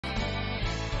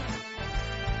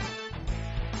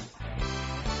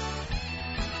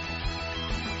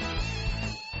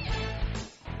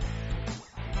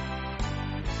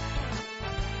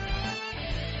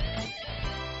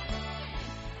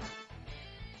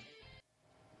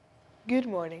Good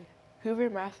morning, Hoover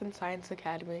Math and Science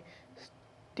Academy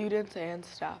students and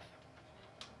staff.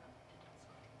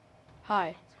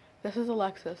 Hi, this is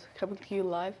Alexis coming to you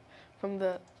live from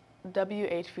the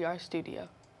WHVR studio.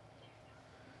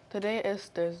 Today is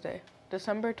Thursday,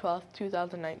 December 12th,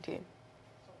 2019.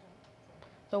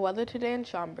 The weather today in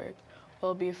Schaumburg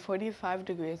will be 45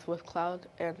 degrees with clouds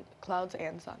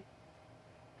and sun.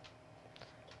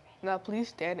 Now please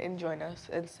stand and join us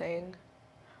in saying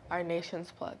our nation's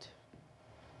pledge.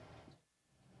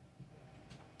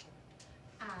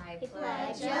 I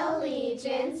pledge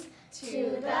allegiance to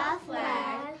the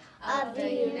flag of the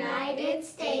United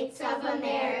States of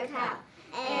America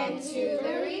and to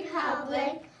the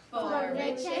republic for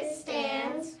which it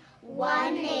stands,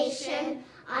 one nation,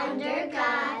 under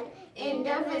God,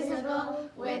 indivisible,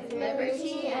 with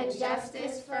liberty and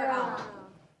justice for all.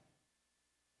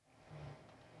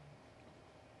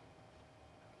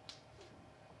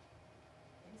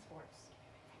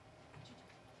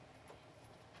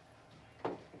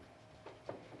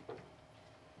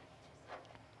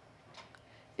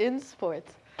 In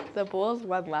sports, the Bulls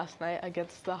won last night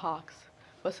against the Hawks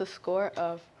with a score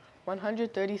of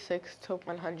 136 to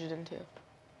 102.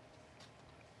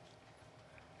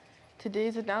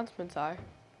 Today's announcements are: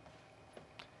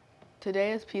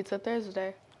 today is Pizza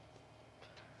Thursday.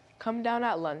 Come down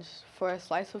at lunch for a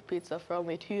slice of pizza for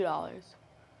only $2.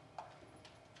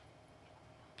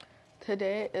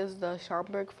 Today is the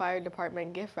Schaumburg Fire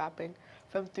Department gift wrapping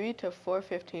from 3 to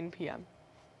 4:15 p.m.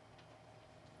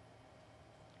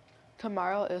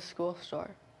 Tomorrow is school store.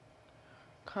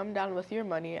 Come down with your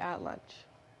money at lunch.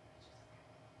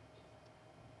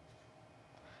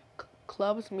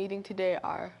 Clubs meeting today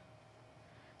are: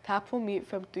 TAP will meet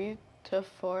from 3 to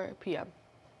 4 p.m.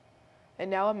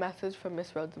 And now a message from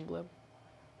Miss Rosenblum.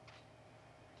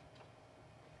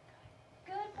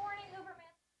 Good morning, Hoover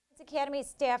MA Academy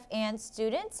staff and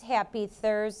students. Happy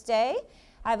Thursday.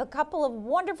 I have a couple of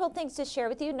wonderful things to share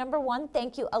with you. Number one,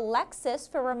 thank you, Alexis,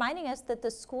 for reminding us that the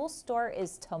school store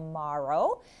is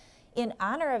tomorrow. In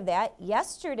honor of that,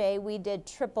 yesterday we did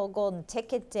Triple Golden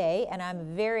Ticket Day, and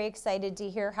I'm very excited to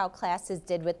hear how classes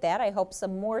did with that. I hope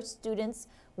some more students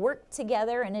work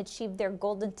together and achieve their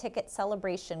golden ticket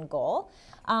celebration goal.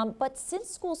 But since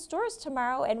school store is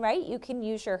tomorrow, and right, you can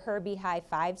use your Herbie High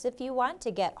Fives if you want to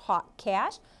get hot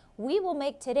cash. We will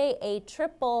make today a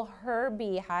triple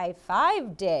Herbie High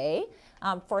Five day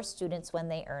for students when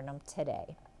they earn them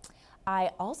today.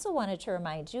 I also wanted to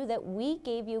remind you that we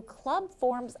gave you club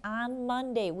forms on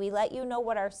Monday. We let you know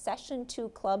what our Session 2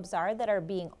 clubs are that are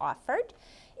being offered.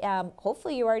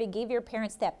 Hopefully you already gave your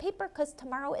parents that paper because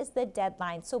tomorrow is the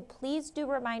deadline. So please do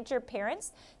remind your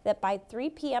parents that by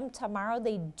 3 p.m. tomorrow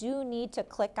they do need to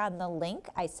click on the link.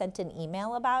 I sent an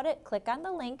email about it. Click on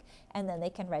the link and then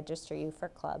they can register you for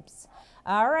clubs.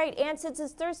 All right, and since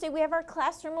it's Thursday, we have our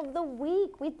classroom of the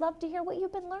week. We'd love to hear what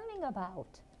you've been learning about.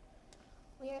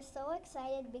 We are so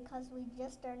excited because we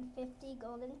just earned 50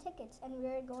 golden tickets and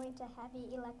we're going to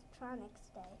Heavy Electronics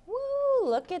Day. Woo,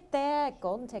 look at that.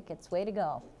 Golden tickets, way to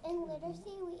go. In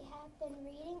literacy, we have been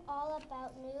reading all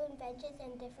about new inventions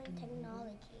and different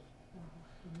technology.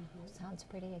 Sounds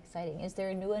pretty exciting. Is there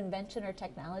a new invention or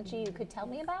technology you could tell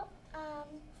me about?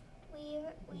 We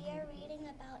are reading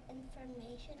about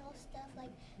informational stuff,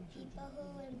 like people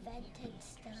who invented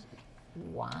stuff.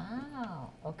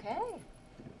 Wow, okay.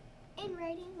 In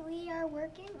writing, we are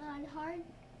working hard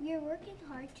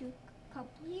to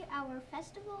complete our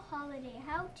festival holiday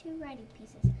how-to writing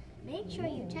pieces. Make sure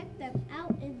you check them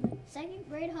out in the second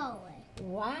grade hallway.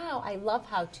 Wow, I love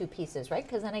how-to pieces, right?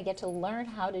 Because then I get to learn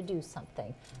how to do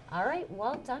something. All right,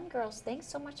 well done, girls. Thanks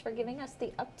so much for giving us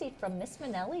the update from Miss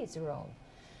Manelli's room.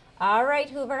 All right,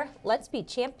 Hoover, let's be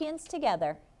champions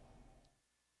together.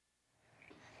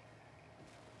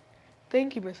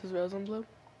 Thank you, Mrs. Rosenblum.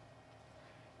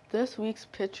 This week's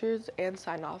pictures and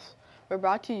sign-offs were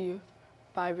brought to you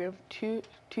by room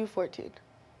 214.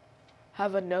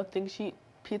 Have a no think sheet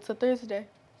Pizza Thursday.